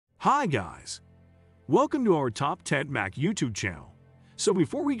Hi guys! Welcome to our Top 10 Mac YouTube channel. So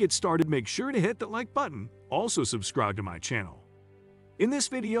before we get started, make sure to hit the like button, also subscribe to my channel. In this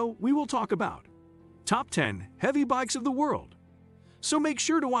video, we will talk about Top 10 Heavy Bikes of the World. So make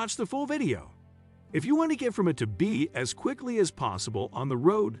sure to watch the full video. If you want to get from A to B as quickly as possible on the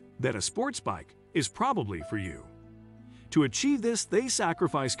road, then a sports bike is probably for you. To achieve this, they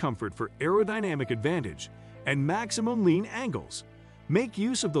sacrifice comfort for aerodynamic advantage and maximum lean angles, make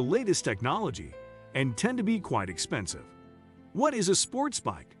use of the latest technology, and tend to be quite expensive. What is a sports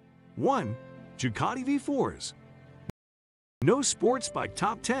bike? 1. Ducati V4s. No sports bike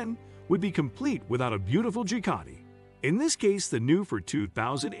top 10 would be complete without a beautiful Ducati. In this case, the new for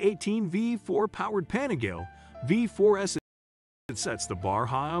 2018 V4 powered Panigale V4S sets the bar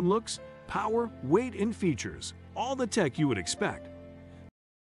high on looks, power, weight, and features, all the tech you would expect.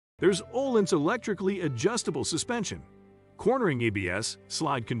 There's Öhlins electrically adjustable suspension, cornering ABS,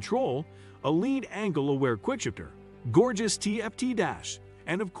 slide control, a lean angle-aware quickshifter, gorgeous TFT dash,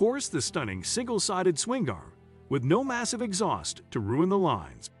 and of course the stunning single-sided swing arm, with no massive exhaust to ruin the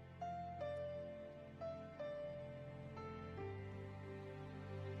lines.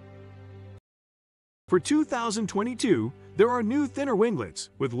 For 2022, there are new thinner winglets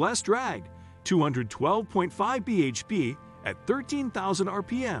with less drag, 212.5 bhp at 13,000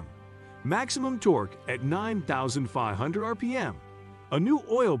 rpm, maximum torque at 9,500 rpm, a new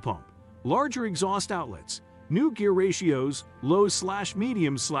oil pump, larger exhaust outlets, new gear ratios,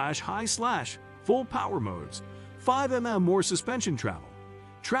 low/medium/high/ full power modes, 5 more suspension travel,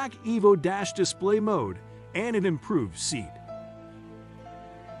 track Evo dash display mode, and an improved seat.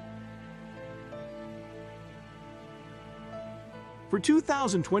 For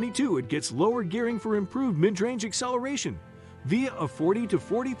 2022, it gets lower gearing for improved mid-range acceleration via a 40 to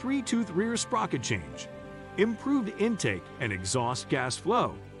 43 tooth rear sprocket change, improved intake and exhaust gas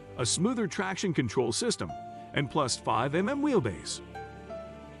flow, a smoother traction control system, and plus 5 wheelbase.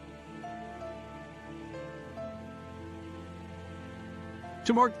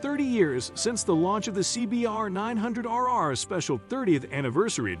 To mark 30 years since the launch of the CBR 900RR Special 30th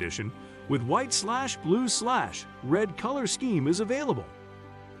Anniversary Edition with white/blue/red color scheme is available.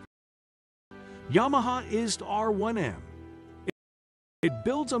 Yamaha IST R1M. It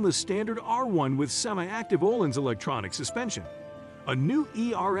builds on the standard R1 with semi-active Öhlins electronic suspension, a new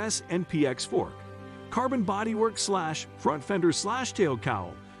ERS NPX fork, carbon bodywork / front fender / tail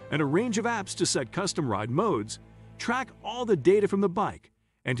cowl, and a range of apps to set custom ride modes, track all the data from the bike,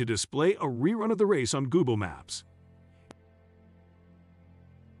 and to display a rerun of the race on Google Maps.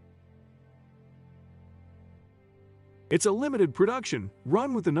 It's a limited production,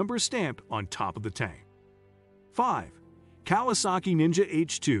 run with the number stamped on top of the tank. 5. Kawasaki Ninja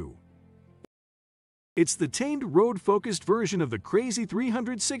H2. It's the tamed road-focused version of the crazy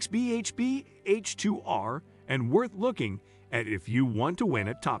 306 bhp H2R and worth looking at if you want to win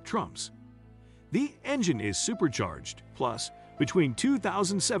at top trumps. The engine is supercharged, plus, between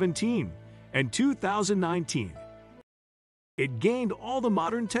 2017 and 2019, it gained all the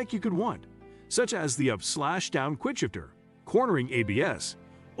modern tech you could want, such as the up/down quickshifter, cornering ABS,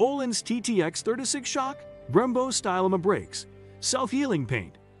 Öhlins TTX 36 shock, Brembo Stylema brakes, self-healing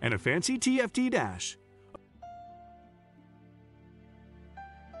paint, and a fancy TFT dash.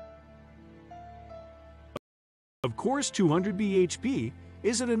 Of course, 200 bhp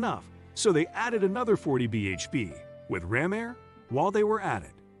isn't enough, so they added another 40 bhp with ram air while they were at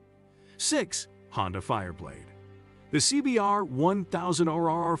it. 6. Honda Fireblade. The CBR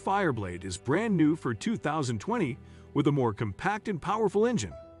 1000RR Fireblade is brand new for 2020 with a more compact and powerful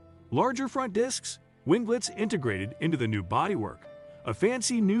engine, larger front discs, winglets integrated into the new bodywork, a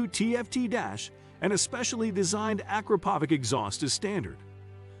fancy new TFT dash, and a specially designed Akrapovic exhaust is standard.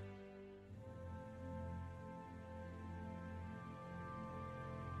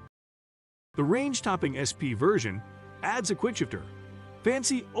 The range-topping SP version adds a quickshifter,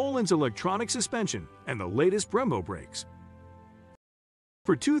 fancy Öhlins electronic suspension, and the latest Brembo brakes.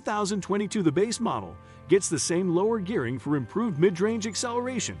 For 2022, the base model gets the same lower gearing for improved mid-range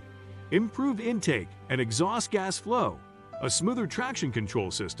acceleration, improved intake and exhaust gas flow, a smoother traction control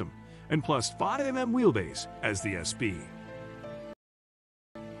system, and plus 5 wheelbase as the SP.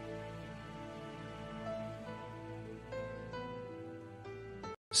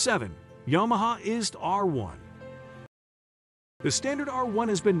 Seven. Yamaha IST R1. The standard R1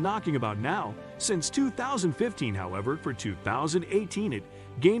 has been knocking about now since 2015, however, for 2018 it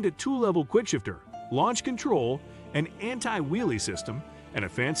gained a 2-level quickshifter, launch control, an anti-wheelie system, and a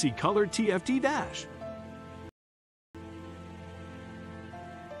fancy colored TFT dash.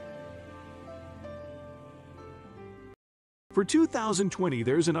 For For 2020,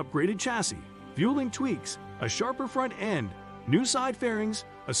 there's an upgraded chassis, fueling tweaks, a sharper front end, new side fairings,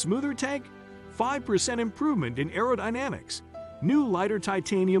 a smoother tank, 5% improvement in aerodynamics, new lighter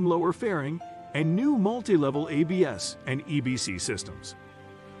titanium lower fairing, and new multi-level ABS and EBC systems.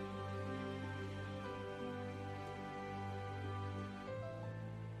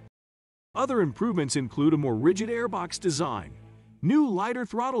 Other improvements include a more rigid airbox design, new lighter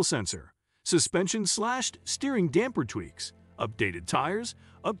throttle sensor, suspension/steering damper tweaks, updated tires,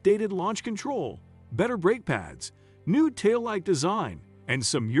 updated launch control, better brake pads, new taillight design, and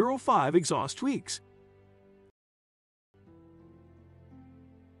some Euro 5 exhaust tweaks.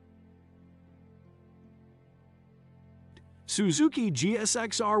 Suzuki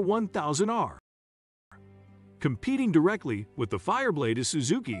GSX-R 1000R. Competing directly with the Fireblade is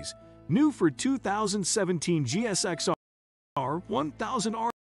Suzuki's new for 2017 GSX-R 1000R.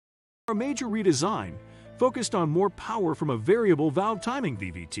 A major redesign focused on more power from a variable valve timing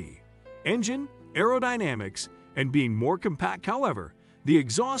VVT, engine, aerodynamics, and being more compact. However, the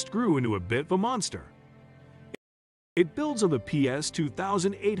exhaust grew into a bit of a monster. It builds on the PS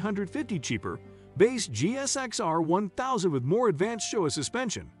 2850 cheaper base GSX-R 1000 with more advanced Showa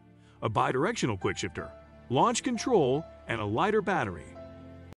suspension, a bidirectional quickshifter, launch control, and a lighter battery.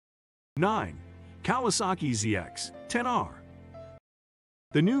 9. Kawasaki ZX-10R.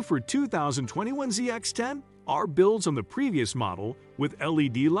 The new for 2021 ZX-10R builds on the previous model with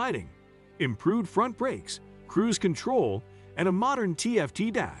LED lighting, improved front brakes, cruise control, and a modern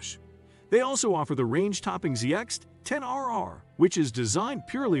TFT dash. They also offer the range-topping ZX-10RR, which is designed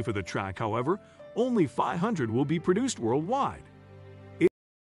purely for the track. However, only 500 will be produced worldwide. It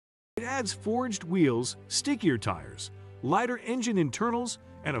adds forged wheels, stickier tires, lighter engine internals,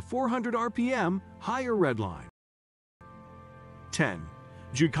 and a 400 RPM higher redline. 10.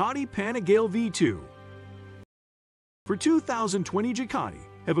 Ducati Panigale V2. For 2020, Ducati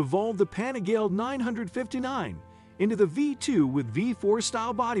have evolved the Panigale 959 into the V2 with V4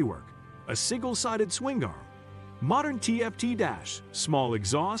 style bodywork, a single-sided swing arm, modern TFT dash, small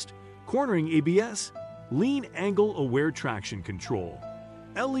exhaust, cornering ABS, lean angle aware traction control,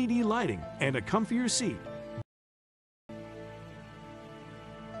 LED lighting, and a comfier seat.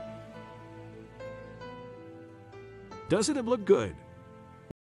 Doesn't it look good?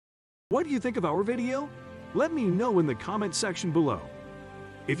 What do you think of our video? Let me know in the comment section below.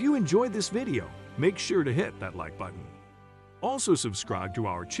 If you enjoyed this video, make sure to hit that like button. Also subscribe to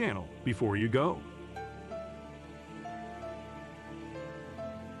our channel before you go.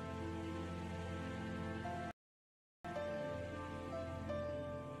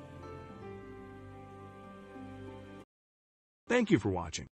 Thank you for watching.